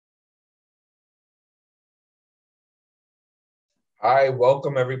Hi,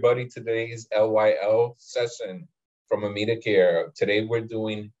 welcome everybody to today's LYL session from Amida Care. Today we're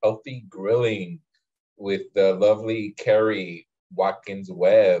doing healthy grilling with the lovely Keri Watkins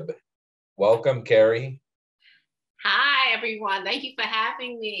Webb. Welcome, Keri. Hi, everyone. Thank you for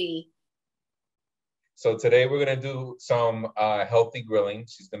having me. So today we're gonna do some healthy grilling.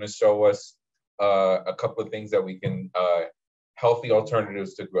 She's gonna show us a couple of things that we can healthy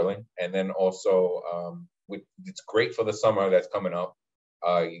alternatives to grilling, and then also it's great for the summer that's coming up.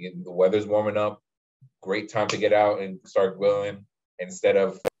 The weather's warming up. Great time to get out and start grilling instead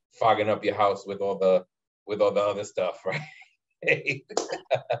of fogging up your house with all the other stuff, right? Mhm.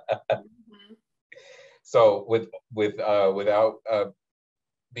 So without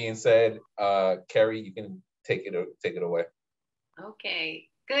being said, Keri, you can take it away. Okay.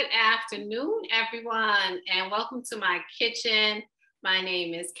 Good afternoon, everyone, and welcome to my kitchen. My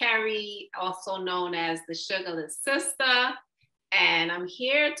name is Keri, also known as the Sugarless Sister, and I'm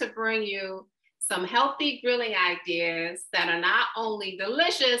here to bring you some healthy grilling ideas that are not only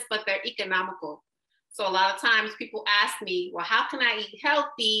delicious, but they're economical. So a lot of times people ask me, well, how can I eat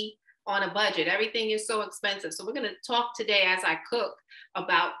healthy on a budget? Everything is so expensive. So we're going to talk today as I cook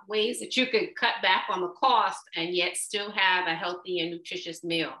about ways that you could cut back on the cost and yet still have a healthy and nutritious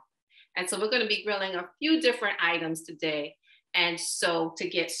meal. And so we're going to be grilling a few different items today. And so to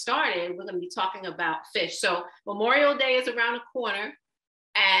get started, we're going to be talking about fish. So Memorial Day is around the corner,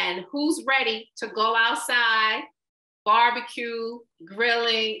 and who's ready to go outside, barbecue,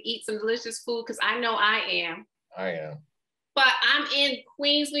 grilling, eat some delicious food? Because I know I am. I am. But I'm in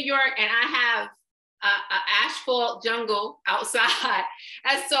Queens, New York, and I have a asphalt jungle outside.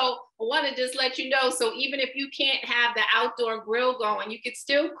 And so I want to just let you know, so even if you can't have the outdoor grill going, you can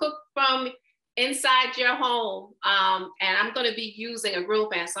still cook from inside your home. And I'm going to be using a grill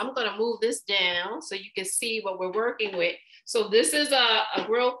pan. So I'm going to move this down so you can see what we're working with. So this is a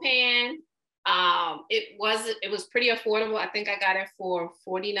grill pan. It was pretty affordable. I think I got it for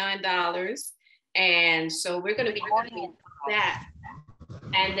 $49. And so we're going to be using that.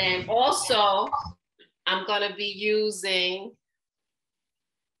 And then also, I'm going to be using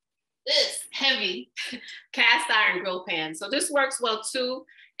this heavy cast iron grill pan. So this works well too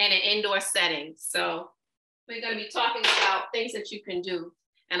in an indoor setting. So we're going to be talking about things that you can do.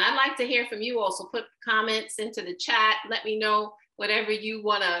 And I'd like to hear from you also. Put comments into the chat. Let me know whatever you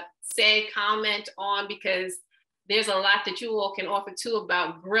want to say, comment on, because there's a lot that you all can offer too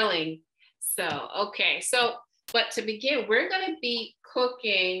about grilling. So, okay. So, but to begin, we're going to be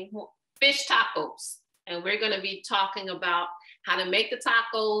cooking fish tacos. And we're going to be talking about how to make the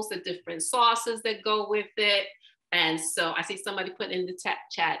tacos, the different sauces that go with it. And so I see somebody put in the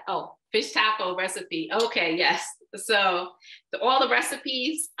chat, oh, fish taco recipe. Okay, yes. So all the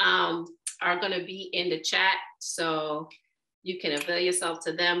recipes are going to be in the chat, so you can avail yourself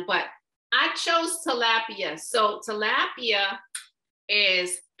to them. But I chose tilapia. So tilapia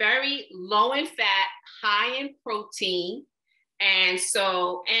is very low in fat, high in protein. And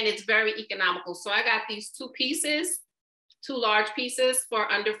it's very economical. So I got these two large pieces for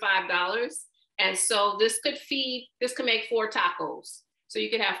under $5. And so this could make 4 tacos. So you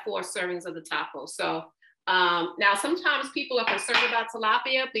could have 4 servings of the tacos. So now sometimes people are concerned about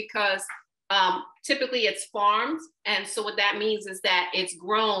tilapia because typically it's farmed. And so what that means is that it's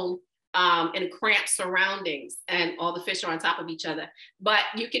grown in cramped surroundings and all the fish are on top of each other. But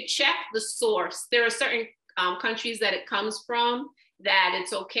you could check the source. There are certain countries that it comes from that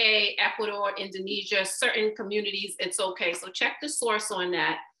it's okay. Ecuador, Indonesia, certain communities, it's okay. So check the source on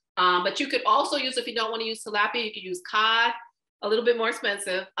that. But you could also use, if you don't want to use tilapia, you could use cod, a little bit more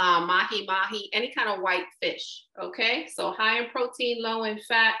expensive, mahi, any kind of white fish, okay? So high in protein, low in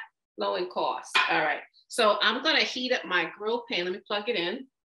fat, low in cost. All right, so I'm gonna heat up my grill pan. Let me plug it in.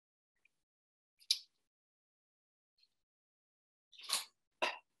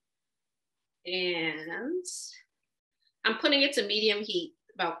 And I'm putting it to medium heat,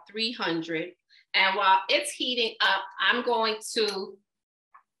 about 300. And while it's heating up, I'm going to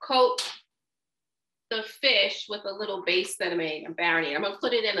coat the fish with a little base that I made, a marinade. I'm gonna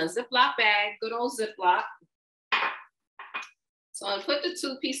put it in a Ziploc bag, good old Ziploc. So I'll put the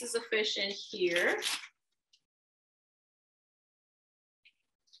 2 pieces of fish in here.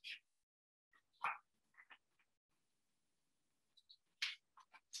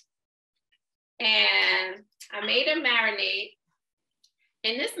 And I made a marinade.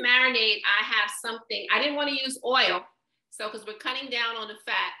 In this marinade, I have something, I didn't want to use oil, so because we're cutting down on the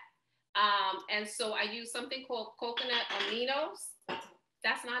fat. And so I use something called coconut aminos.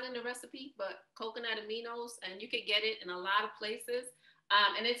 That's not in the recipe, but coconut aminos, and you can get it in a lot of places.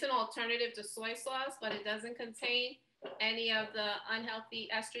 And it's an alternative to soy sauce, but it doesn't contain any of the unhealthy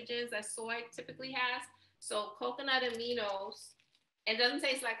estrogens that soy typically has. So coconut aminos, it doesn't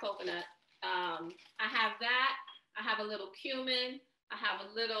taste like coconut. I have that. I have a little cumin. I have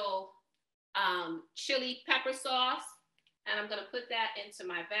a little chili pepper sauce. And I'm gonna put that into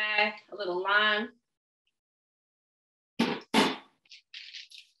my bag, a little lime. And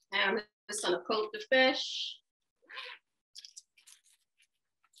I'm just gonna coat the fish.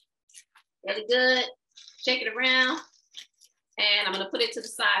 Really good. Shake it around. And I'm gonna put it to the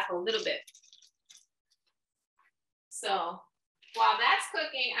side for a little bit. So while that's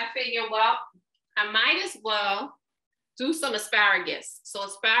cooking, I figure, well, I might as well do some asparagus. So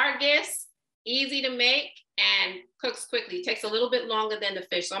asparagus, easy to make and cooks quickly. It takes a little bit longer than the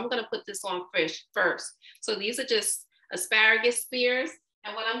fish. So I'm gonna put this on fish first. So these are just asparagus spears.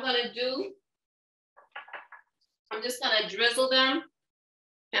 And what I'm gonna do, I'm just gonna drizzle them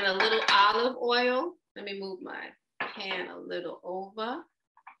in a little olive oil. Let me move my pan a little over. All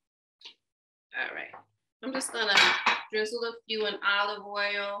right. I'm just gonna drizzle a few in olive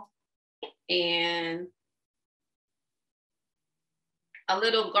oil and a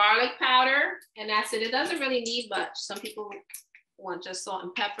little garlic powder, and that's it. It doesn't really need much. Some people want just salt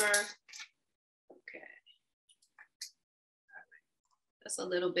and pepper. Okay. Just a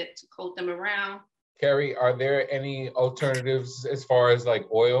little bit to coat them around. Keri, are there any alternatives as far as like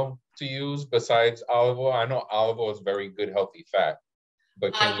oil to use besides olive oil? I know olive oil is very good, healthy fat.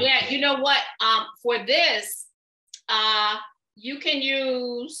 But yeah, you know what? For this, you can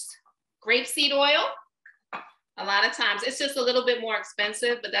use grapeseed oil. A lot of times, it's just a little bit more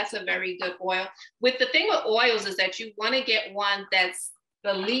expensive, but that's a very good oil. With the thing with oils is that you want to get one that's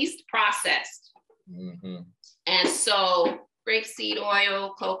the least processed. Mm-hmm. And so grapeseed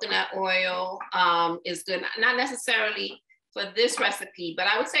oil, coconut oil is good. Not necessarily for this recipe, but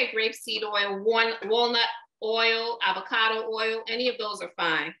I would say grapeseed oil, walnut oil, avocado oil, any of those are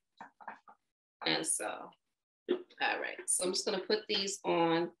fine. And so, all right, so I'm just gonna put these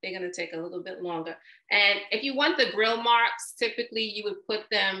on. They're gonna take a little bit longer. And if you want the grill marks, typically you would put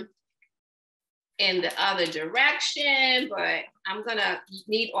them in the other direction, but I'm gonna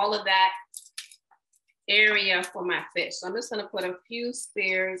need all of that area for my fish. So I'm just gonna put a few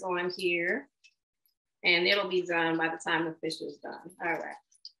spears on here and it'll be done by the time the fish is done. All right.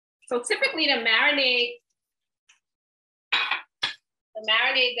 So typically the marinade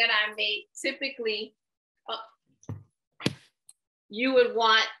that I make, typically you would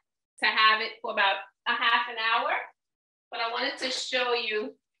want to have it for about a half an hour, but I wanted to show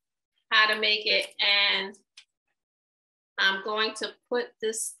you how to make it. And I'm going to put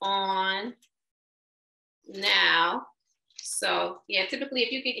this on now. So yeah, typically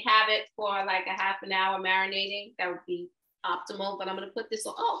if you could have it for like a half an hour marinating, that would be optimal, but I'm gonna put this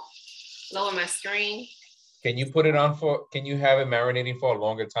on, lower my screen. Can you put it on for, can you have it marinating for a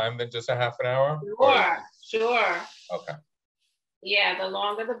longer time than just a half an hour? Sure. Okay. Yeah, the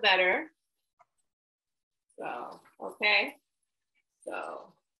longer the better. So, okay.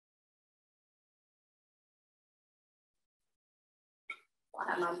 So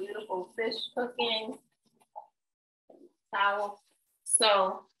I have my beautiful fish cooking towel.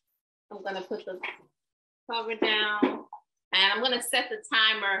 So I'm gonna put the cover down and I'm gonna set the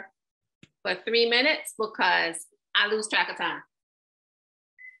timer for 3 minutes because I lose track of time.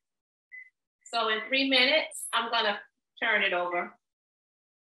 So in 3 minutes, I'm gonna turn it over.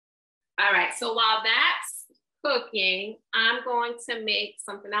 All right, so while that's cooking, I'm going to make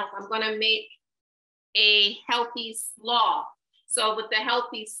something else. I'm gonna make a healthy slaw. So with the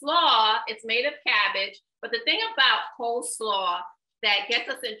healthy slaw, it's made of cabbage, but the thing about coleslaw that gets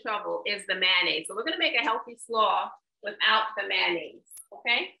us in trouble is the mayonnaise. So we're gonna make a healthy slaw without the mayonnaise,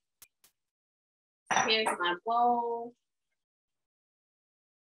 okay? Here's my bowl.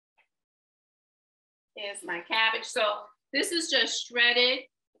 Here's my cabbage. So this is just shredded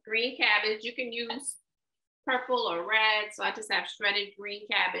green cabbage. You can use purple or red. So I just have shredded green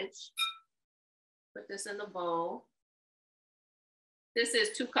cabbage. Put this in the bowl. This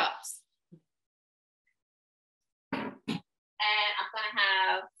is 2 cups. And I'm gonna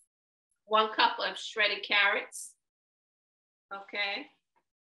have 1 cup of shredded carrots. Okay.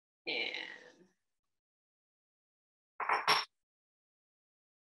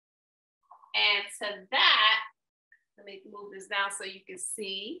 And to that, let me move this down so you can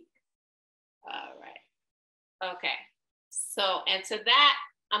see. All right. Okay. So, and to that,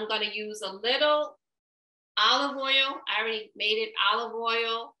 I'm going to use a little olive oil. I already made it olive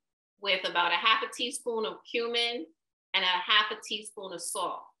oil with about a half a teaspoon of cumin and a half a teaspoon of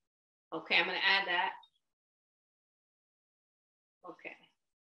salt. Okay, I'm going to add that. Okay.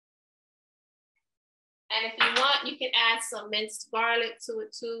 And if you want, you can add some minced garlic to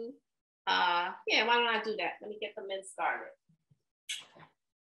it too. Yeah, why don't I do that? Let me get the minced garlic.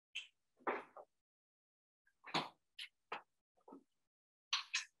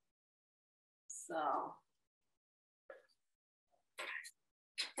 So,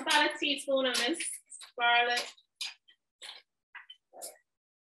 about a teaspoon of minced garlic.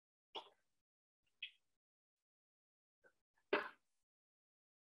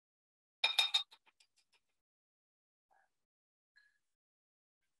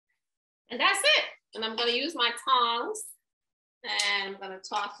 And that's it. And I'm gonna use my tongs and I'm gonna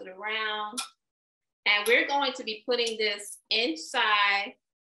toss it around. And we're going to be putting this inside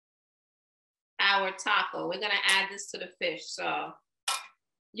our taco. We're gonna add this to the fish. So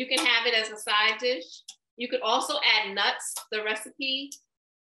you can have it as a side dish. You could also add nuts. The recipe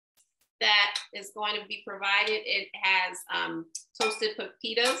that is going to be provided, it has toasted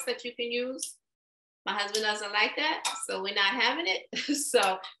pepitas that you can use. My husband doesn't like that, so we're not having it.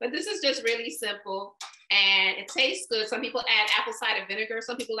 So, but this is just really simple and it tastes good. Some people add apple cider vinegar.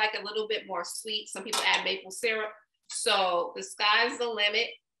 Some people like a little bit more sweet. Some people add maple syrup. So the sky's the limit.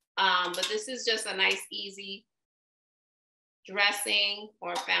 But this is just a nice, easy dressing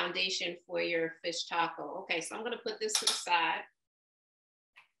or foundation for your fish taco. Okay, so I'm gonna put this to the side.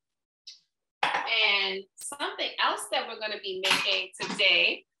 And something else that we're gonna be making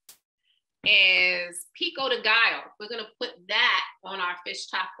today is pico de gallo. We're gonna put that on our fish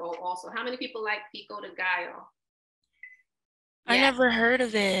taco also. How many people like pico de gallo? I never heard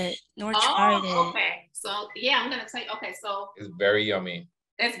of it, nor tried it. Okay. So yeah, I'm gonna tell you, okay, so it's very yummy.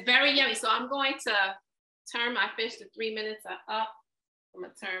 It's very yummy. So I'm going to turn my fish to 3 minutes up. I'm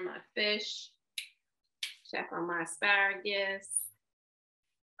gonna turn my fish, check on my asparagus.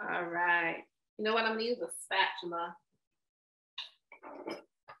 All right. You know what, I'm gonna use a spatula.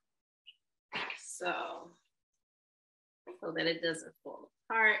 So that it doesn't fall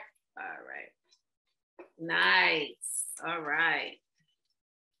apart. All right. Nice. All right.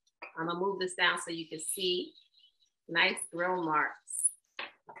 I'm gonna move this down so you can see nice grill marks.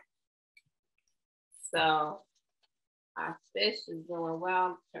 So our fish is doing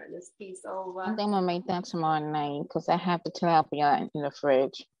well. Turn this piece over. I think I'm gonna make that tomorrow night because I have the tilapia in the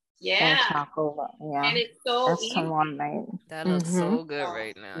fridge. Yeah. Taco, yeah. And it's so That's easy. tomorrow night. That looks so good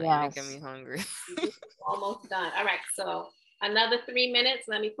right now. Yes. You're making me hungry. Almost done. All right, so another 3 minutes.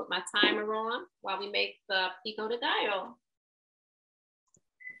 Let me put my timer on while we make the pico de gallo.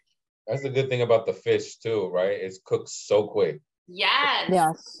 That's the good thing about the fish too, right? It's cooked so quick. Yes.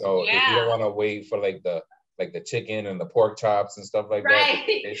 Yes. So if you don't want to wait for like the chicken and the pork chops and stuff like that,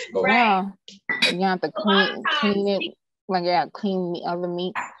 the fish goes. Yeah. You have to clean it. Clean the other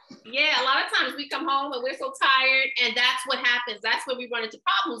meat. Yeah, a lot of times we come home and we're so tired, and that's what happens. That's when we run into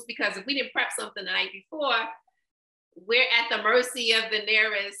problems, because if we didn't prep something the night before, we're at the mercy of the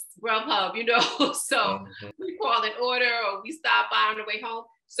nearest Grubhub, you know. So we call an order or we stop by on the way home.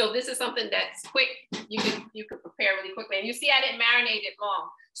 So this is something that's quick. You can prepare really quickly. And you see, I didn't marinate it long.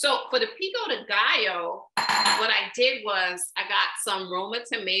 So for the pico de gallo, what I did was I got some Roma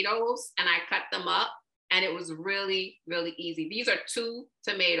tomatoes and I cut them up. And it was really, really easy. These are 2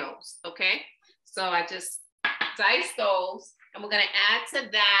 tomatoes, okay? So I just diced those, and we're gonna add to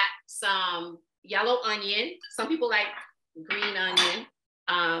that some yellow onion. Some people like green onion.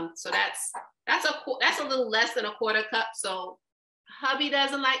 So that's a little less than a 1/4 cup. So hubby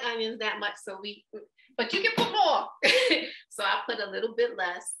doesn't like onions that much, but you can put more. So I put a little bit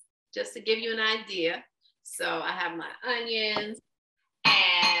less, just to give you an idea. So I have my onions,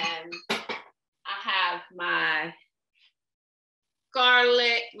 and I have my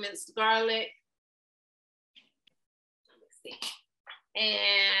garlic, minced garlic. Let me see.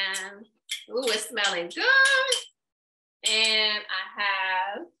 And, ooh, it's smelling good. And I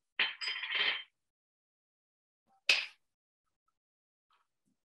have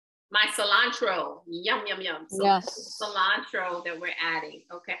my cilantro. Yum, yum, yum. So yes. Cilantro that we're adding.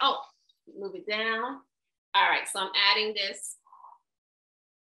 Okay. Oh, move it down. All right. So I'm adding this.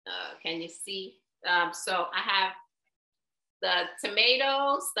 Can you see? So I have the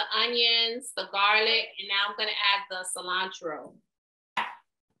tomatoes, the onions, the garlic, and now I'm gonna add the cilantro.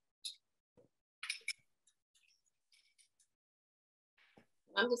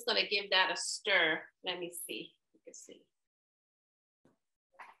 I'm just gonna give that a stir. Let me see, you can see.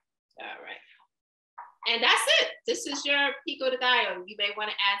 All right, and that's it. This is your pico de gallo. You may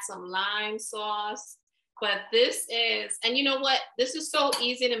wanna add some lime sauce, but this is, and you know what? This is so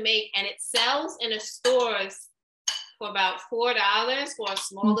easy to make, and it sells in the stores for about $4 for a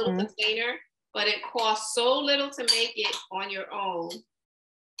small little container, but it costs so little to make it on your own.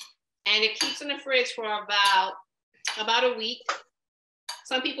 and it keeps in the fridge for about a week.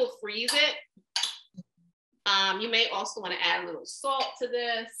 Some people freeze it. You may also want to add a little salt to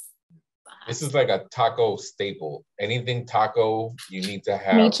this. This is like a taco staple. Anything taco, you need to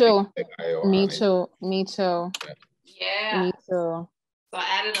have. Me too. Me too. Me too. Yeah. Me too. So I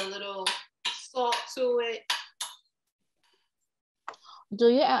added a little salt to it. Do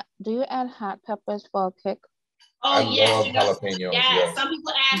you add hot peppers for a kick? Oh, yes. I love jalapenos. Yes. Some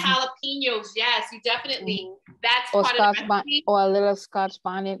people add jalapenos. Yes, you definitely. That's or part Scotch of the recipe. or a little Scotch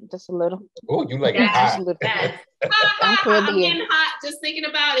bonnet, just a little. Oh, you like it hot. Yes. I'm I'm getting hot just thinking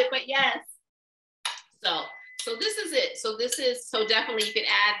about it, but yes. So this is it. So definitely you could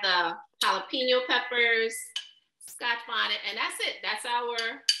add the jalapeno peppers, Scotch bonnet, and that's it. That's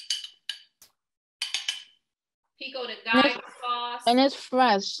our pico de gallo sauce. And it's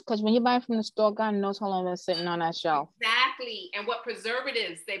fresh, because when you buy it from the store, God knows how long it's sitting on that shelf. Exactly. And what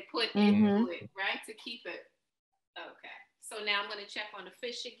preservatives they put into it, right? To keep it. Okay. So now I'm going to check on the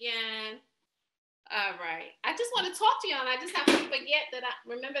fish again. All right. I just want to talk to y'all. And I just have to forget that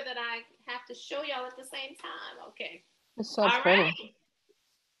remember that I have to show y'all at the same time. Okay. It's so pretty. Right.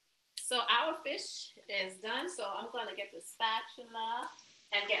 So our fish is done. So I'm going to get the spatula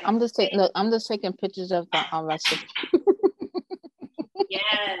and get. I'm just taking pictures of the recipe.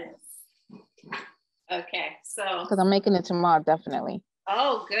 Yes. Okay. So. Because I'm making it tomorrow, definitely.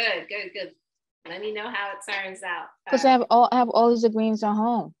 Oh, good. Let me know how it turns out. Because I have all these ingredients at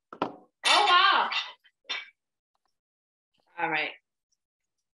home. Oh, wow. All right.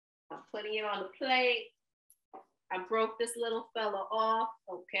 I'm putting it on the plate. I broke this little fella off.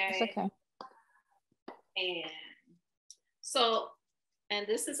 Okay. It's okay. And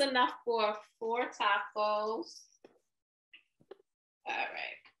this is enough for 4 tacos. All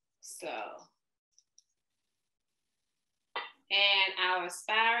right. So. And our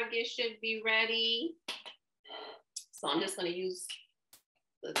asparagus should be ready. So I'm just going to use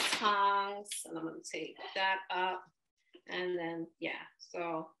the tongs and I'm going to take that up. And then, yeah,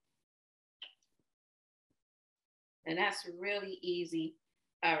 so. And that's really easy.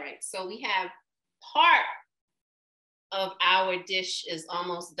 All right, so we have part of our dish is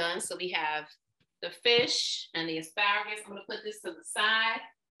almost done. So we have the fish and the asparagus. I'm going to put this to the side.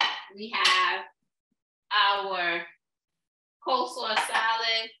 We have our coleslaw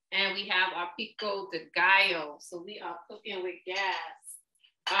salad, and we have our pico de gallo. So we are cooking with gas.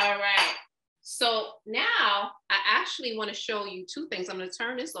 All right. So now I actually want to show you 2 things. I'm going to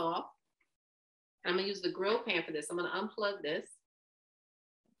turn this off. I'm going to use the grill pan for this. I'm going to unplug this.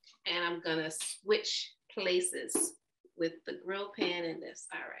 And I'm going to switch places with the grill pan and this.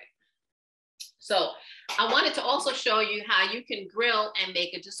 All right. So I wanted to also show you how you can grill and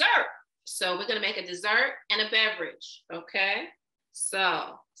make a dessert. So we're going to make a dessert and a beverage, okay?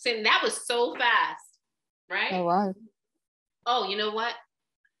 So, see, that was so fast, right? It was. Oh, you know what?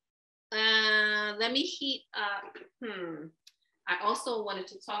 Let me heat up. I also wanted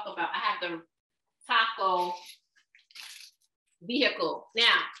to talk about, I have the taco vehicle.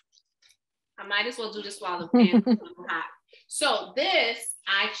 Now, I might as well do this while the pan is hot. So this,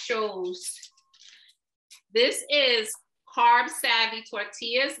 I chose, this is carb savvy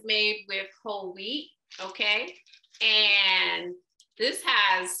tortillas made with whole wheat, okay? And this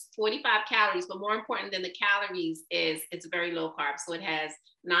has 45 calories, but more important than the calories is it's very low carb. So it has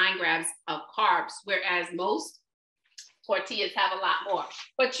 9 grams of carbs, whereas most tortillas have a lot more.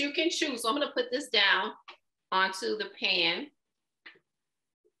 But you can choose. So I'm gonna put this down onto the pan.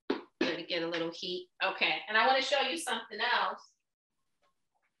 Let it get a little heat. Okay, and I wanna show you something else.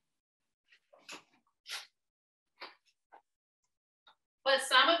 But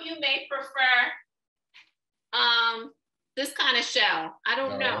some of you may prefer this kind of shell. I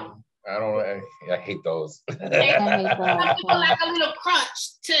don't know. I hate those. Some people like a little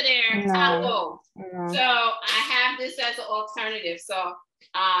crunch to their taco. So I have this as an alternative. So,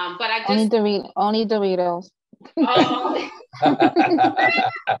 but I just only Doritos. Oh.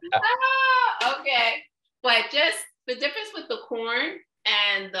 Okay, but just the difference with the corn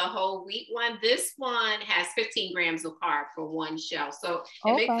and the whole wheat one, this one has 15 grams of carb for one shell. So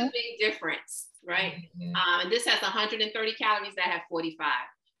it makes a big difference, right? And this has 130 calories that have 45.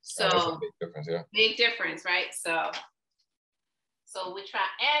 So that's a big difference, yeah. Big difference, right? So we try,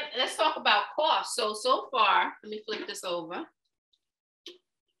 and let's talk about cost. So far, let me flip this over.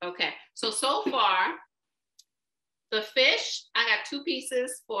 Okay, so far, the fish, I got 2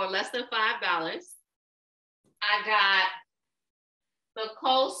 pieces for less than $5. I got the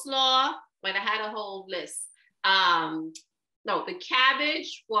coleslaw, but I had a whole list. No, the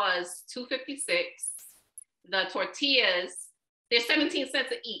cabbage was $2.56. The tortillas They're 17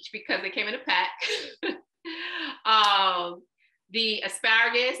 cents each because they came in a pack. The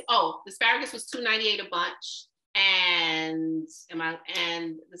asparagus, the asparagus was $2.98 a bunch. And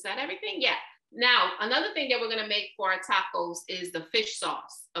is that everything? Yeah. Now, another thing that we're gonna make for our tacos is the fish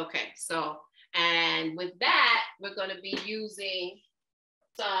sauce. Okay, so, and with that, we're gonna be using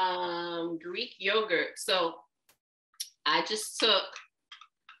some Greek yogurt. So I just took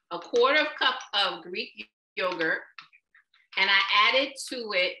a 1/4 cup of Greek yogurt and I added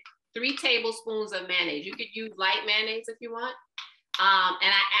to it 3 tablespoons of mayonnaise. You could use light mayonnaise if you want.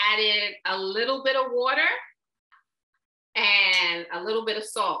 And I added a little bit of water and a little bit of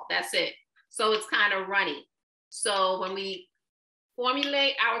salt. That's it. So it's kind of runny. So when we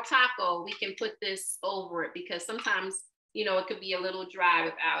formulate our taco, we can put this over it because sometimes, you know, it could be a little dry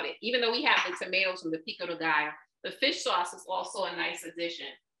without it. Even though we have the tomatoes from the pico de gallo, the fish sauce is also a nice addition.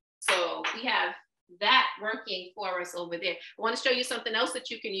 So we have that working for us over there. I want to show you something else that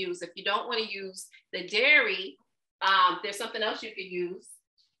you can use. If you don't want to use the dairy, there's something else you could use.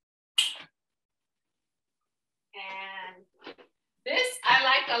 And this I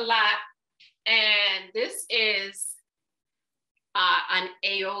like a lot. And this is an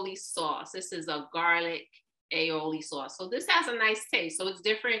aioli sauce. This is a garlic aioli sauce. So this has a nice taste. So it's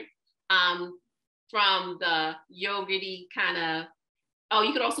different from the yogurty kind of,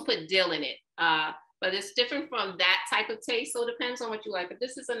 you could also put dill in it. But it's different from that type of taste. So it depends on what you like. But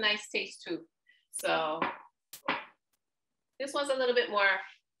this is a nice taste too. So this one's a little bit more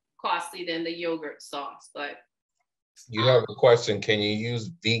costly than the yogurt sauce, but. You have a question. Can you use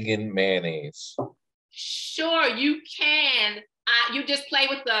vegan mayonnaise? Sure, you can. You just play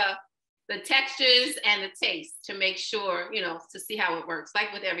with the textures and the taste to make sure, you know, to see how it works.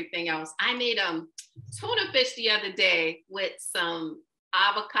 Like with everything else. I made tuna fish the other day with some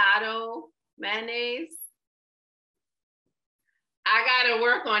avocado mayonnaise. I gotta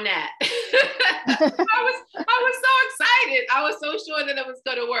work on that. I was so excited. I was so sure that it was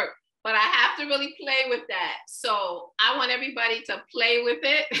gonna work. But I have to really play with that. So I want everybody to play with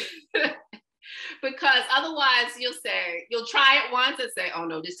it because otherwise you'll try it once and say, oh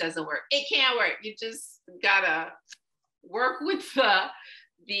no, this doesn't work. It can't work. You just gotta work with the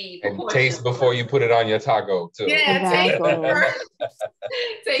and taste before you put it on your taco too. Yeah, exactly.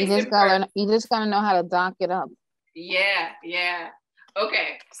 Taste you just gotta know how to dock it up. Yeah.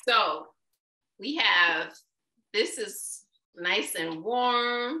 Okay, so we have, this is nice and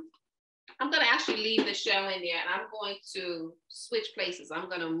warm. I'm gonna actually leave the shell in there and I'm going to switch places. I'm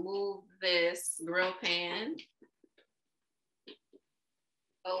gonna move this grill pan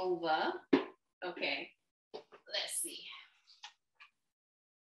over. Okay, let's see.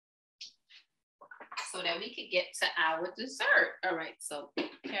 So that we could get to our dessert. All right, so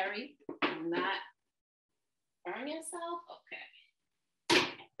Keri, do not burn yourself.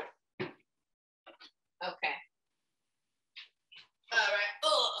 Okay. All right.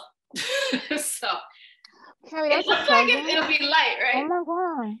 Oh. So Keri, that's it looks like it'll be light, right? Oh my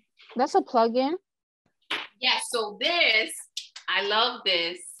God. That's a plug-in. Yeah, so this, I love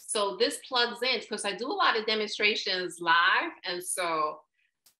this. So this plugs in because I do a lot of demonstrations live. And so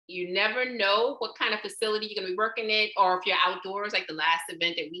you never know what kind of facility you're gonna be working in, or if you're outdoors, like the last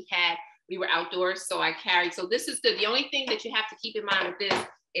event that we had, we were outdoors. So I carried, so this is the only thing that you have to keep in mind with this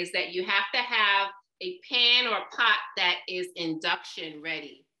is that you have to have a pan or a pot that is induction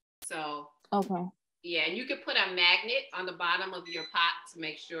ready. So, okay. Yeah, and you could put a magnet on the bottom of your pot to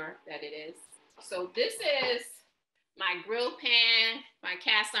make sure that it is. So this is my grill pan, my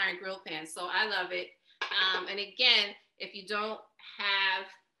cast iron grill pan. So I love it. And again, if you don't have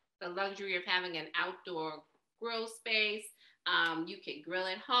the luxury of having an outdoor grill space, you can grill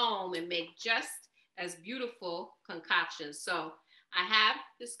at home and make just as beautiful concoctions. So I have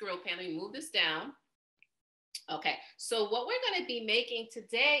this grill pan. Let me move this down. Okay, so what we're going to be making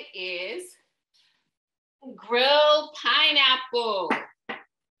today is grilled pineapple.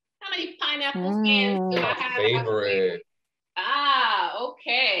 How many pineapple fans do I have? Favorite.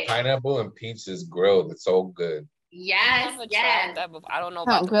 Okay. Pineapple and peaches grilled. It's so good. Yes, yes. I don't know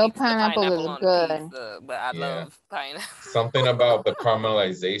about grilled pineapple is good, pizza, but I love pineapple. Something about the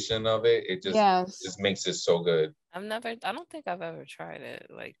caramelization of it. It just makes it so good. I don't think I've ever tried it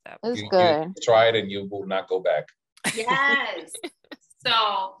like that. It's good. You try it and you will not go back. Yes.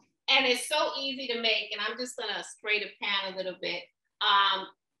 So, and it's so easy to make, and I'm just gonna spray the pan a little bit.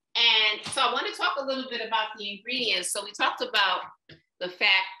 And so I want to talk a little bit about the ingredients. So we talked about the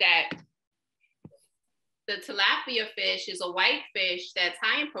fact that the tilapia fish is a white fish that's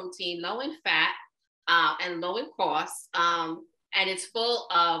high in protein, low in fat, and low in cost, and it's full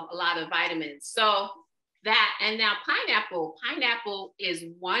of a lot of vitamins. So that. And now pineapple is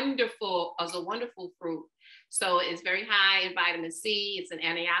wonderful, as a wonderful fruit. So it's very high in vitamin C. It's an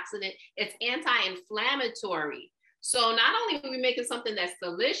antioxidant. It's anti-inflammatory. So not only are we making something that's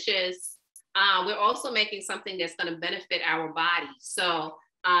delicious, we're also making something that's going to benefit our body. So,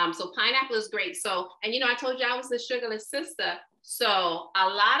 so pineapple is great. So, and I told you I was the sugarless sister. So a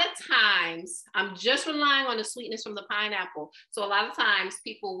lot of times I'm just relying on the sweetness from the pineapple. So a lot of times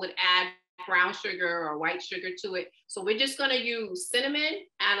people would add brown sugar or white sugar to it. So we're just going to use cinnamon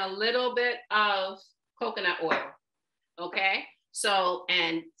and a little bit of coconut oil. Okay. So,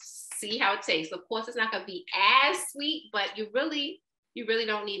 and see how it tastes. Of course, it's not going to be as sweet, but you really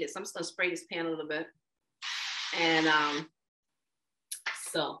don't need it. So I'm just going to spray this pan a little bit. And and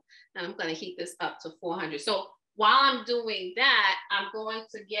I'm going to heat this up to 400. So while I'm doing that, I'm going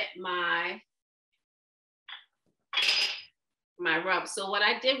to get my rub. So what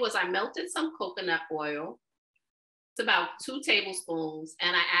I did was I melted some coconut oil. It's about 2 tablespoons.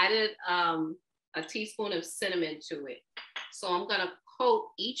 And I added a teaspoon of cinnamon to it. So I'm going to coat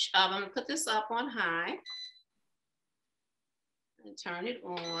each of them. I'm going to put this up on high and turn it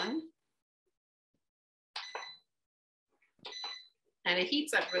on. And it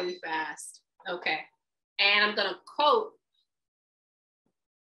heats up really fast. Okay. And I'm going to coat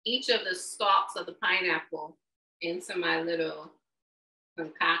each of the stalks of the pineapple into my little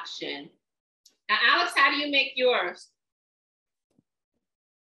concoction. Now, Alex, how do you make yours?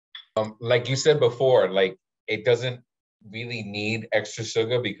 Like you said before, like it doesn't really need extra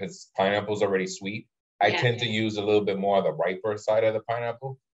sugar because pineapple's already sweet. I tend to use a little bit more of the riper side of the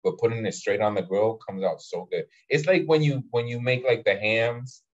pineapple, but putting it straight on the grill comes out so good. It's like when you make like the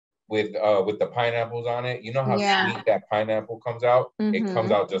hams with the pineapples on it. You know how sweet that pineapple comes out? It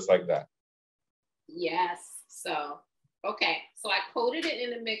comes out just like that. Yes. So, okay. So I coated it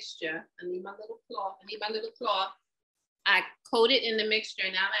in the mixture. I need my little cloth. I coat it in the mixture.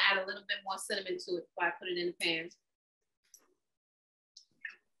 Now I'm gonna add a little bit more cinnamon to it before I put it in the pan.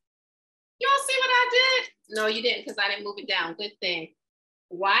 You all see what I did? No, you didn't, because I didn't move it down. Good thing.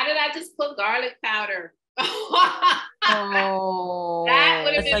 Why did I just put garlic powder? Oh, that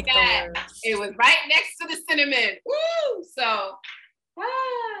would have been like bad. It was right next to the cinnamon. Woo! So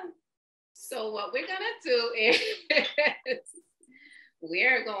what we're gonna do is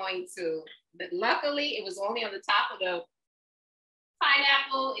we're going to, but luckily it was only on the top of the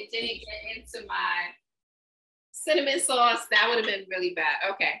pineapple. It didn't get into my cinnamon sauce. That would have been really bad.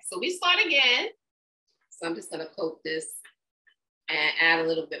 Okay, so we start again. So I'm just gonna coat this and add a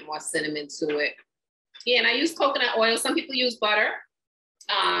little bit more cinnamon to it. Yeah, and I use coconut oil. Some people use butter.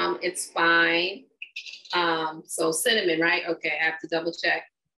 It's fine. So cinnamon, right? Okay, I have to double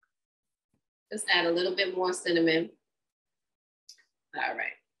check. Just add a little bit more cinnamon. All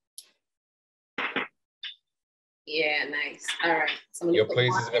right. Yeah, nice. All right. So your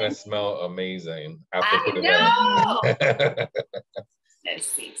place is gonna smell amazing after I putting know. it in. Let's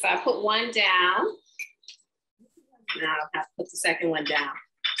see. So I put one down. Now I'll have to put the second one down.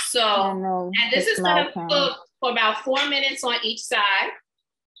 So, and this is gonna cook for about 4 minutes on each side.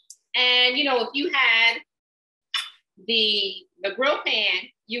 And if you had the grill pan,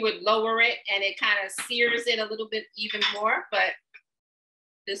 you would lower it and it kind of sears it a little bit even more, but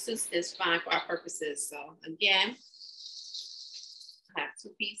this is fine for our purposes. So again, I have 2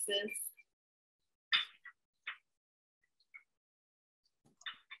 pieces.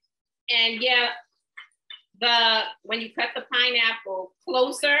 And yeah, when you cut the pineapple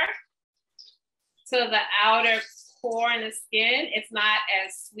closer to the outer core and the skin, it's not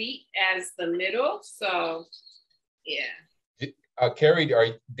as sweet as the middle. So yeah. Keri,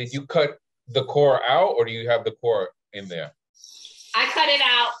 did you cut the core out or do you have the core in there? I cut it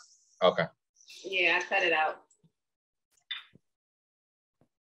out. Okay. Yeah, I cut it out.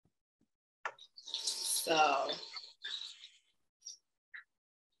 So,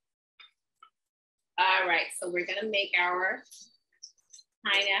 all right. So we're gonna make our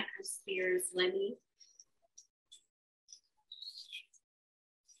pineapple spears. Let me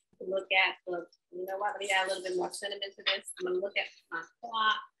look at the, you know what? Let me add a little bit more cinnamon to this. I'm gonna look at my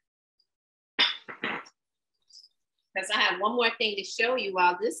clock. Because I have one more thing to show you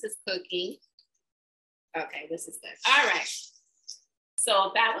while this is cooking. Okay, this is good. All right.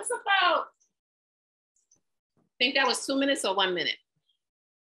 So that was about, I think that was 2 minutes or 1 minute.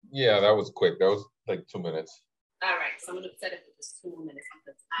 Yeah, that was quick. That was like 2 minutes. All right, so I'm gonna set it for just 2 more minutes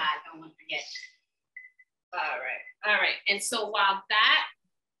because I don't want to forget. All right. And so while that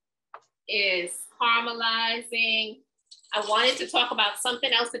is caramelizing, I wanted to talk about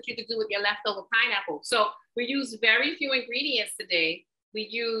something else that you could do with your leftover pineapple. So we use very few ingredients today. We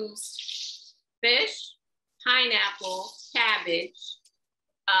use fish, pineapple, cabbage,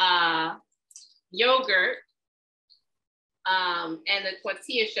 yogurt, and the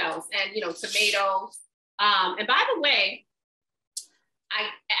tortilla shells, and tomatoes. And by the way, I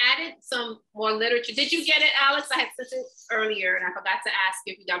added some more literature. Did you get it, Alex? I had sent it earlier, and I forgot to ask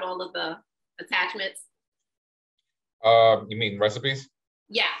if you got all of the attachments. You mean recipes?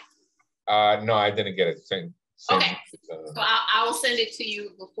 Yeah. No, I didn't get it. Same. Okay. So I will send it to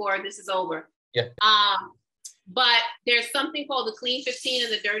you before this is over. Yeah. But there's something called the Clean 15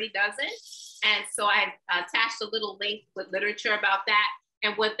 and the Dirty Dozen. And so I attached a little link with literature about that.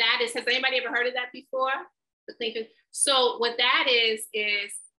 And what that is, has anybody ever heard of that before? The Clean 15. So what that is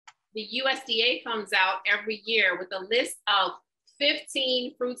the USDA comes out every year with a list of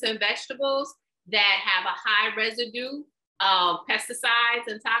 15 fruits and vegetables that have a high residue of pesticides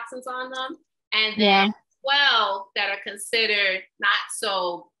and toxins on them. And then 12 that are considered not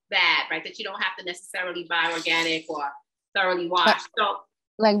so bad, right? That you don't have to necessarily buy organic or thoroughly washed. So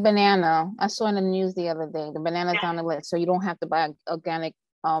like banana, I saw in the news the other day, the banana's on the list, so you don't have to buy organic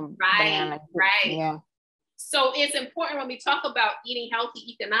banana. Right. Yeah. So it's important when we talk about eating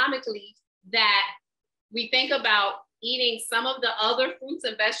healthy economically that we think about eating some of the other fruits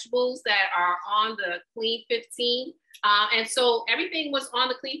and vegetables that are on the Clean 15. And so everything was on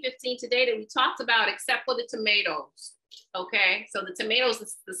the Clean 15 today that we talked about, except for the tomatoes. Okay, so the tomatoes,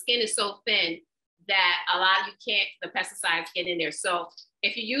 the skin is so thin that the pesticides get in there. So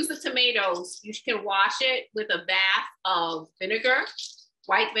if you use the tomatoes, you can wash it with a bath of vinegar,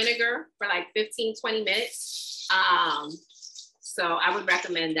 white vinegar, for like 15, 20 minutes. So I would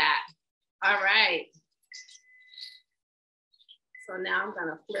recommend that. All right. So now I'm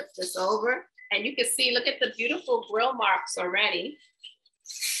gonna flip this over, and you can see, look at the beautiful grill marks already.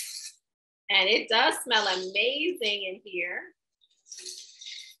 And it does smell amazing in here.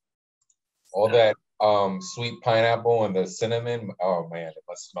 All that sweet pineapple and the cinnamon. Oh man, it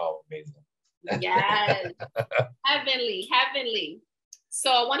must smell amazing. Yes, heavenly, heavenly. So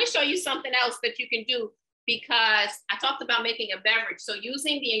I want to show you something else that you can do, because I talked about making a beverage. So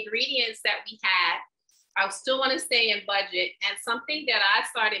using the ingredients that we had, I still want to stay in budget. And something that I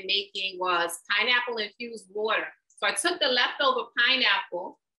started making was pineapple infused water. So I took the leftover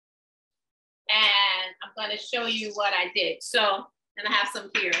pineapple, and I'm going to show you what I did. So, and I have some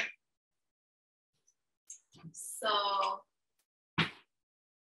here.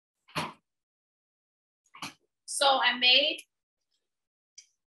 So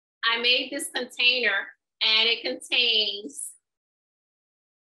I made this container, and it contains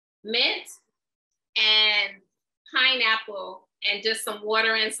mint and pineapple and just some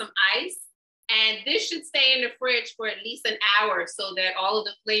water and some ice. And this should stay in the fridge for at least an hour so that all of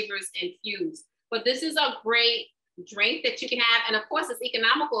the flavors infuse. But this is a great drink that you can have. And of course, it's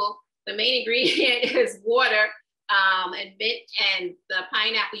economical. The main ingredient is water and mint and the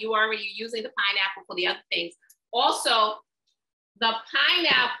pineapple. You are already using the pineapple for the other things. Also, the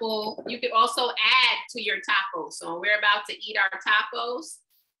pineapple, you could also add to your tacos. So when we're about to eat our tacos,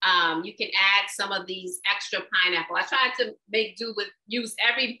 you can add some of these extra pineapple. I tried to use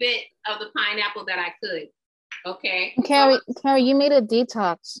every bit of the pineapple that I could. Okay. Keri, you made a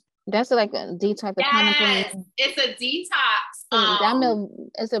detox. That's like a detox. The pineapple. It's a detox. That meal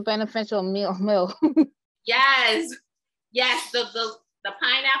is a beneficial meal. Yes. The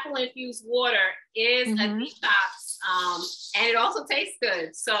pineapple infused water is a detox. And it also tastes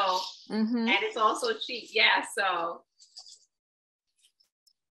good. So, and it's also cheap. Yeah. So.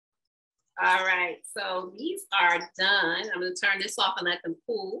 All right, so these are done. I'm gonna turn this off and let them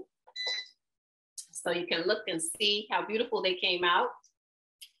cool, so you can look and see how beautiful they came out.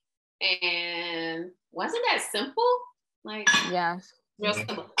 And wasn't that simple? Like, yes, real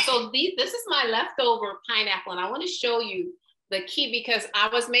simple. So this is my leftover pineapple, and I want to show you the key, because I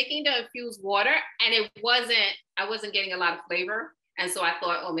was making the infused water, and I wasn't getting a lot of flavor, and so I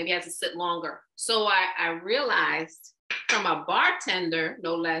thought, oh, maybe I have to sit longer. So I realized from a bartender,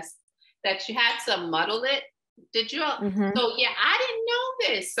 no less, that you had to muddle it. Did you? So yeah, I didn't know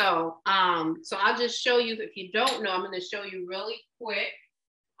this. So I'll just show you. If you don't know, I'm going to show you really quick.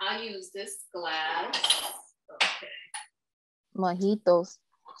 I'll use this glass. Okay. Mojitos.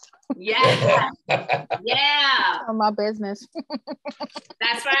 Yeah. Yeah. On my business.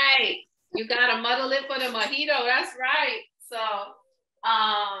 That's right. You got to muddle it for the mojito. That's right. So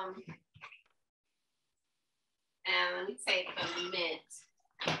and let me take the mint.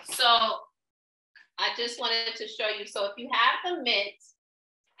 So I just wanted to show you. So if you have the mint,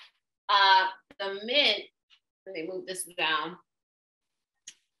 let me move this down.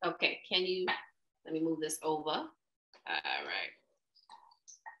 Okay, let me move this over. All right.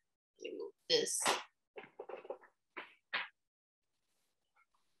 Let me move this.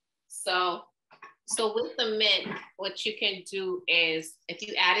 So with the mint, what you can do is if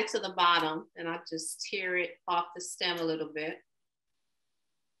you add it to the bottom, and I'll just tear it off the stem a little bit.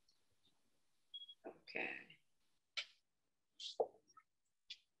 Okay.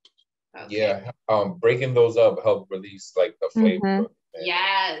 Yeah, breaking those up help release like the flavor.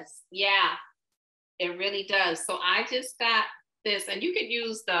 Yes, yeah, it really does. So I just got this, and you could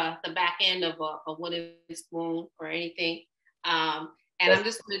use the back end of a wooden spoon or anything. And I'm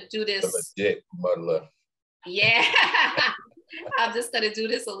just gonna do this. Legit muddler. Yeah, I'm just gonna do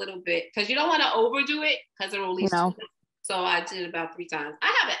this a little bit because you don't want to overdo it because it will release. No. So I did about 3 times.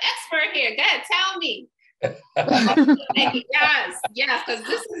 I have an expert here. Go ahead, tell me. yes, because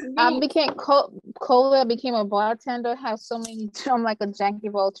this is new. I became Cola became a bartender. Has so many. I'm like a jack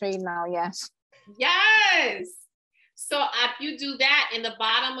of all trade now. Yes. Yes. So if you do that in the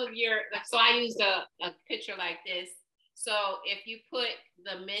bottom of your, so I used a picture like this. So if you put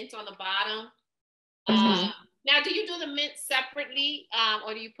the mint on the bottom, now do you do the mint separately,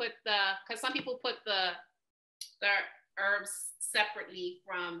 or do you put because some people put the herbs separately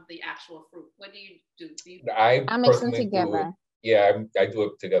from the actual fruit. What do you do? I mix them together. Yeah, I do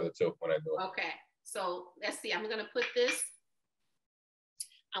it together too when I do it. Okay, so let's see. I'm gonna put this.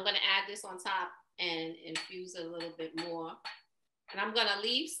 I'm gonna add this on top and infuse it a little bit more, and I'm gonna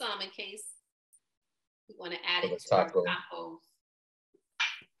leave some in case we want to add it to our tacos.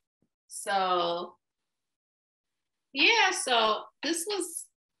 So yeah, so this was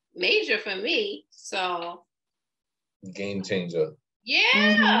major for me. So. Game changer.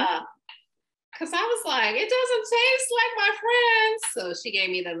 Yeah. Because I was like, it doesn't taste like my friends. So she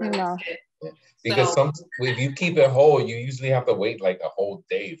gave me the little tip. Yeah. Because if you keep it whole, you usually have to wait like a whole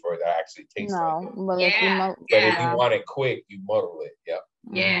day for it to actually taste like it. But if you want it quick, you muddle it. Yep.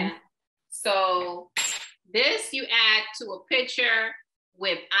 Yeah. So this you add to a pitcher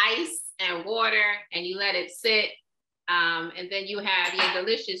with ice and water and you let it sit. And then you have your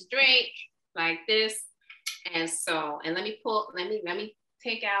delicious drink like this. And so, and let me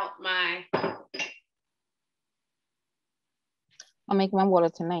take out my. I'll make my water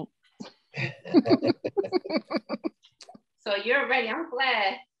tonight. So you're ready. I'm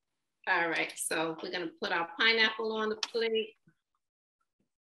glad. All right. So we're gonna put our pineapple on the plate.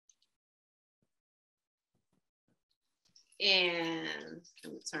 And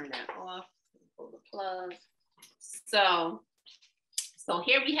let me turn that off. Pull the plug. So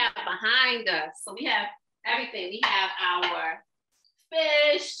here we have behind us. So we have everything. We have our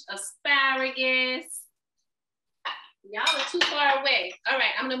fish, asparagus. Y'all are too far away. All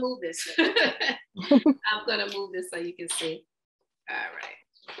right, I'm gonna move this. I'm gonna move this so you can see. All right.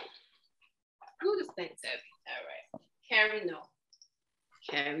 Ooh, this thing's heavy. All right. Keri, no.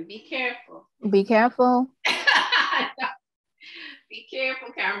 Keri, be careful. Be careful. Be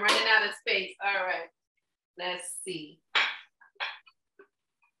careful, Keri. I'm running out of space. All right. Let's see.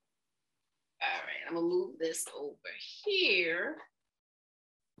 All right, I'm gonna move this over here.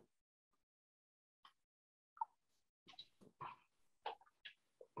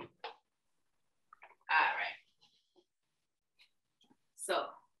 All right. So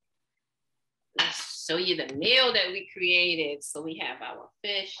let's show you the meal that we created. So we have our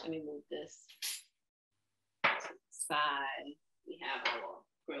fish. Let me move this to the side. We have our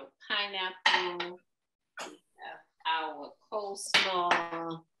grilled pineapple. We have our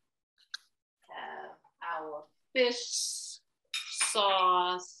coleslaw. Our fish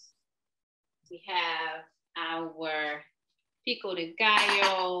sauce. We have our pico de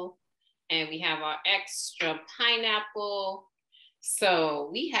gallo, and we have our extra pineapple. So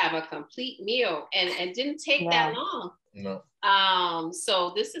we have a complete meal, and it didn't take that long. No.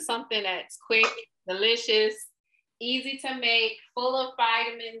 So this is something that's quick, delicious, easy to make, full of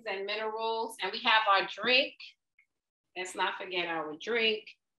vitamins and minerals, and we have our drink. Let's not forget our drink.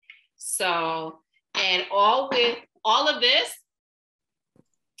 So, and all of this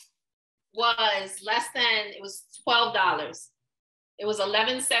was less than, it was $12. It was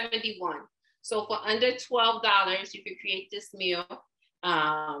 $11.71. So for under $12, you could create this meal.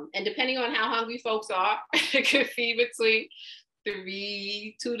 And depending on how hungry folks are, it could feed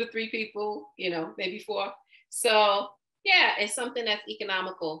between 2 to 3 people, maybe 4. So yeah, it's something that's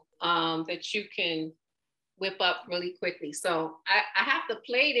economical that you can whip up really quickly. So I have to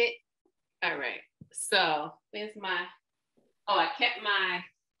plate it. All right, so where's my, I kept my,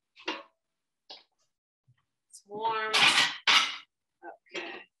 it's warm.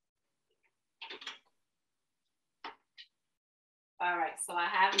 Okay. All right, so I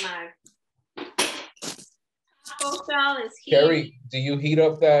have my taco shell is heated. Keri, do you heat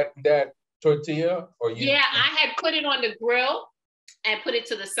up that tortilla or you? Yeah, I had put it on the grill and put it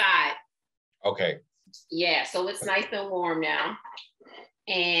to the side. Okay. Yeah, so it's nice and warm now.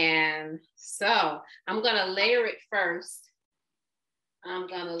 And so I'm gonna layer it first. I'm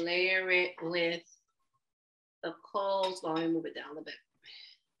gonna layer it with the coleslaw. Let me move it down a little bit.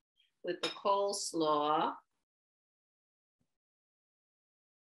 With the coleslaw.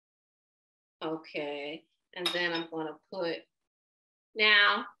 Okay, and then I'm gonna put,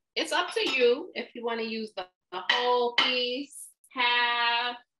 now it's up to you if you wanna use the whole piece,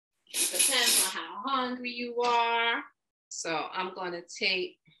 half, depends on how hungry you are. So I'm gonna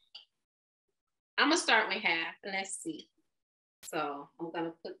start with half and let's see. So I'm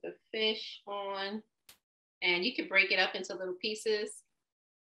gonna put the fish on, and you can break it up into little pieces.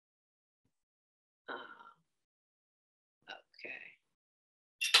 Okay.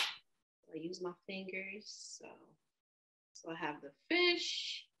 I use my fingers. So I have the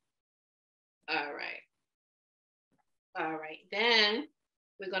fish. All right. All right. Then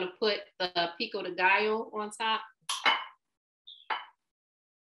we're gonna put the pico de gallo on top.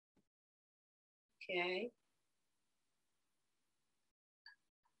 Okay.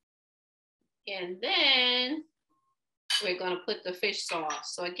 And then we're gonna put the fish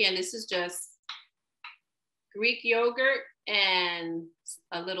sauce. So again, this is just Greek yogurt and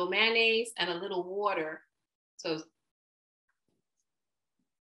a little mayonnaise and a little water. So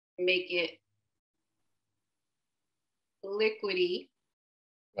make it liquidy.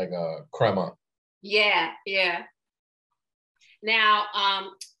 Like a crema. Yeah, yeah. Now,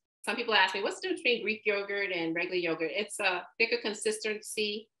 some people ask me, what's the difference between Greek yogurt and regular yogurt? It's a thicker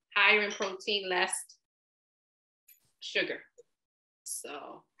consistency, higher in protein, less sugar.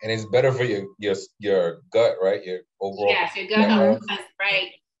 So. And it's better for your gut, right? Your overall. Yes, your gut health,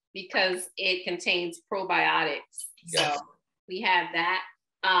 right? Because it contains probiotics. Yes. So we have that.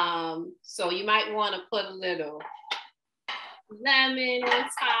 So you might want to put a little lemon on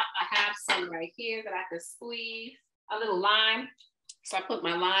top. I have some right here that I can squeeze. A little lime. So I put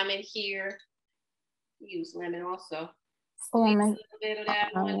my lime in here. Use lemon also. Squeeze a little bit of that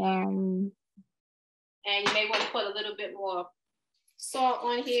on here. And you may want to put a little bit more salt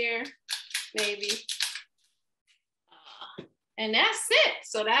on here, maybe. And that's it.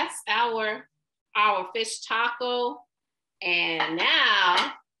 So that's our fish taco. And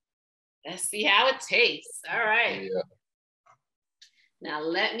now let's see how it tastes. All right. Yeah. Now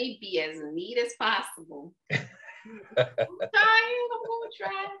let me be as neat as possible. I'm gonna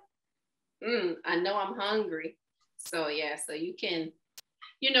try. I know I'm hungry. So yeah, so you can,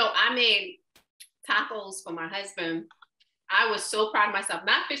 I made tacos for my husband. I was so proud of myself.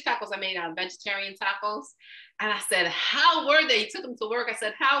 Not fish tacos, I made vegetarian tacos. And I said, how were they? He took them to work. I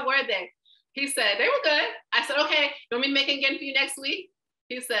said, how were they? He said, they were good. I said, okay, you want me to make it again for you next week?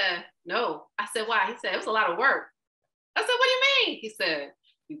 He said, no. I said, why? He said, it was a lot of work. I said, what do you mean? He said,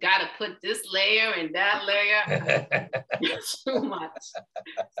 you got to put this layer and that layer. Too much.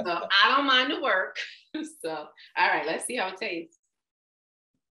 So I don't mind the work. So, all right, let's see how it tastes.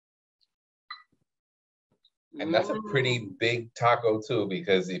 And that's a pretty big taco too,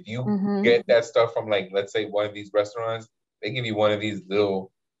 because if you get that stuff from, like, let's say one of these restaurants, they give you one of these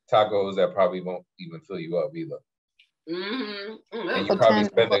little tacos that probably won't even fill you up either. And you probably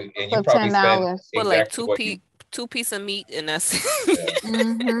spend exactly like two piece of meat, and that's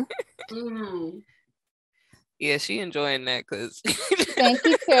yeah, she enjoying that because thank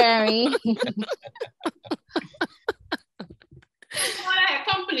you, Keri. I had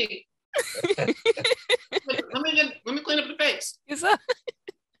company. let me clean up the face.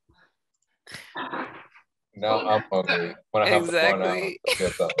 No, I'm hungry. Exactly.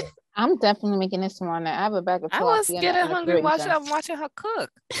 I'm definitely making this tomorrow night. I have a bag of tilapia. I was getting hungry watching her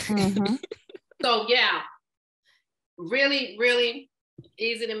cook. So yeah, really, really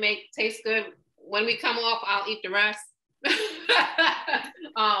easy to make. Tastes good. When we come off, I'll eat the rest. But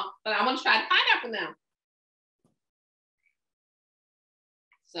I want to try the pineapple now.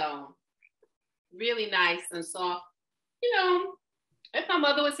 So really nice and soft. If my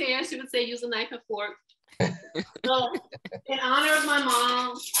mother was here, she would say use a knife and fork. So in honor of my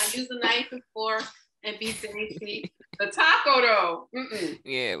mom, I use a knife and fork and be tasty. The taco though.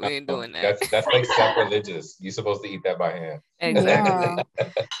 Yeah, we ain't doing that. That's like sacrilegious. You're supposed to eat that by hand. Exactly. Yeah.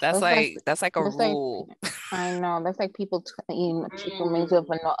 That's like a rule. Like, I know. That's like people eating chicken wings with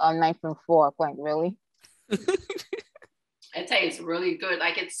a knife and fork. Like, really? It tastes really good.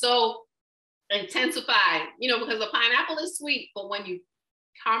 Like, it's so intensified, because the pineapple is sweet, but when you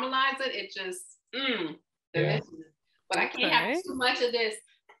caramelize it, it just delicious. But I can't have too much of this.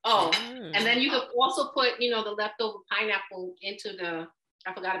 And then you could also put, the leftover pineapple into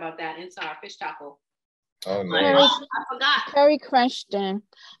I forgot about that, into our fish taco. Oh, Keri, nice. I forgot. Keri question.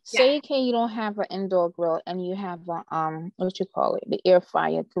 Say you don't have an indoor grill and you have a what you call it, the air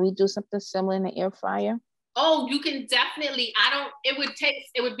fryer. Can we do something similar in the air fryer? Oh, you can definitely. It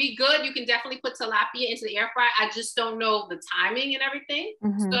would be good. You can definitely put tilapia into the air fryer. I just don't know the timing and everything.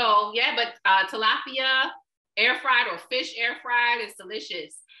 Mm-hmm. So yeah, but tilapia air fried or fish air fried is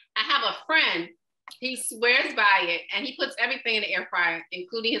delicious. I have a friend. He swears by it, and he puts everything in the air fryer,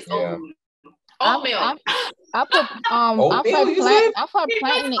 including his oatmeal. Oatmeal. I put I fry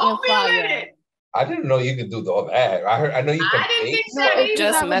plantain in the air fryer. I didn't know you could do all that. I know you can bake. It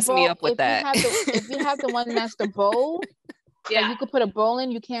just messed me up with that. If you have the one that's the bowl, yeah, you could put a bowl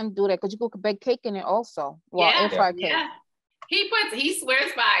in. You can't do that because you could bake cake in it also. Well, air fry cake. Yeah. He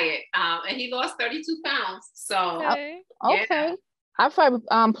swears by it. And he lost 32 pounds. So okay. I fry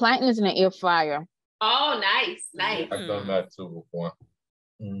plantains in the air fryer. Oh, nice. I've done that too before.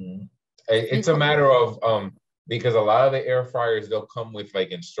 Mm. It's a matter of because a lot of the air fryers, they'll come with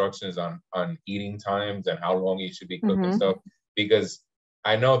like instructions on eating times and how long you should be cooking stuff. Because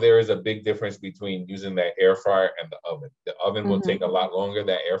I know there is a big difference between using that air fryer and the oven. The oven will take a lot longer.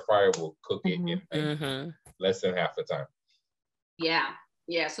 That air fryer will cook it in less than half the time. Yeah.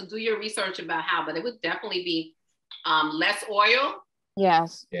 So do your research about how, but it would definitely be less oil.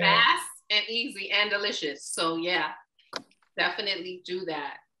 Yes. Fast and easy and delicious. So yeah, definitely do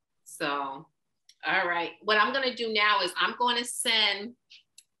that. So. All right. What I'm going to do now is I'm going to send,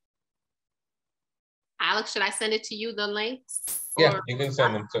 Alex, should I send it to you, the links? Yeah, you can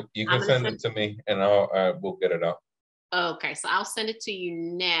send them to, send it to me and we'll get it out. Okay. So I'll send it to you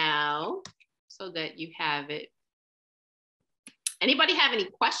now so that you have it. Anybody have any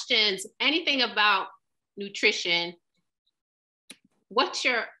questions, anything about nutrition? What's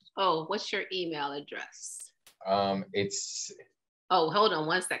your email address? It's. Oh, hold on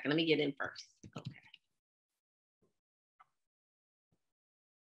 1 second. Let me get in first. Okay.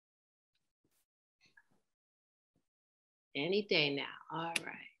 Any day now. All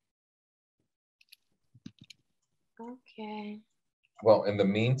right. Okay. Well, in the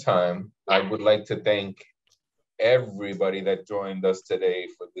meantime, I would like to thank everybody that joined us today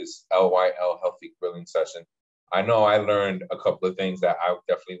for this LYL Healthy Grilling session. I know I learned a couple of things that I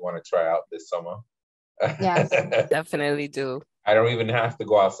definitely want to try out this summer. Yes, definitely do. I don't even have to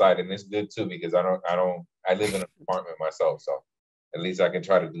go outside, and it's good too because I live in an apartment myself, so at least I can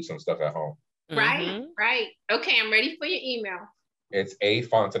try to do some stuff at home. Right. Okay, I'm ready for your email. It's A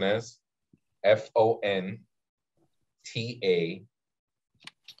Fontanez, FONTANEZ.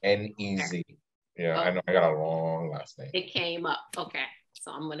 Yeah, I know I got a long last name. It came up. Okay,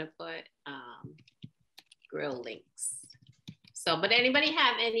 so I'm gonna put grill links. So, but anybody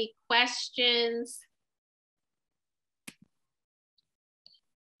have any questions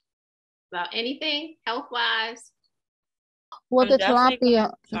about anything health-wise? Well, the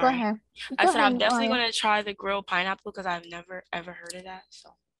tilapia. Go ahead. I said I'm definitely going to try the grilled pineapple because I've never ever heard of that. So.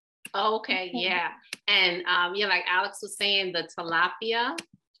 Okay, yeah, and like Alex was saying, the tilapia.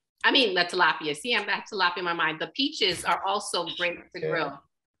 See, I'm back to tilapia in my mind. The peaches are also great to grill.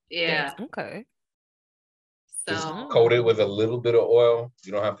 Yeah. Okay. So just coat it with a little bit of oil.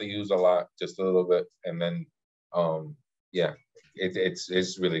 You don't have to use a lot, just a little bit, and then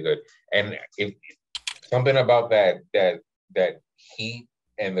it's really good. And something about that heat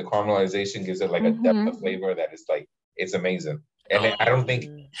and the caramelization gives it like a depth of flavor that is like, it's amazing. And I don't think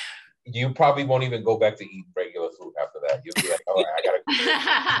you probably won't even go back to eat regular food after that. You'll be like, all right, I gotta.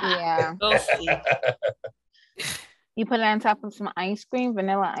 Yeah. You put it on top of some ice cream,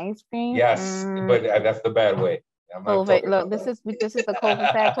 vanilla ice cream. Yes, but that's the bad way. Look, this is the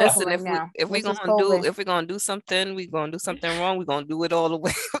COVID side talking right now. If we're gonna do something, we're gonna do something wrong. We're gonna do it all the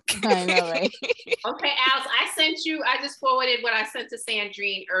way. Okay. I know, right? Okay, Alex, I just forwarded what I sent to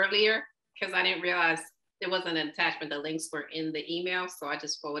Sandrine earlier because I didn't realize there wasn't an attachment. The links were in the email, so I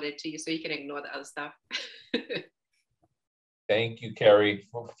just forwarded it to you so you can ignore the other stuff. Thank you, Keri,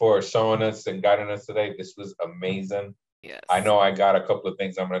 for showing us and guiding us today. This was amazing. Yes. I know I got a couple of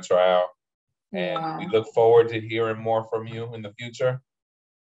things I'm going to try out. And we look forward to hearing more from you in the future.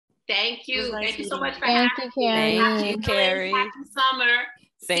 Thank you. Thank you so much for having me. Thank you, Keri. Happy summer.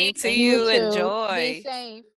 Same to you. Enjoy. Be safe.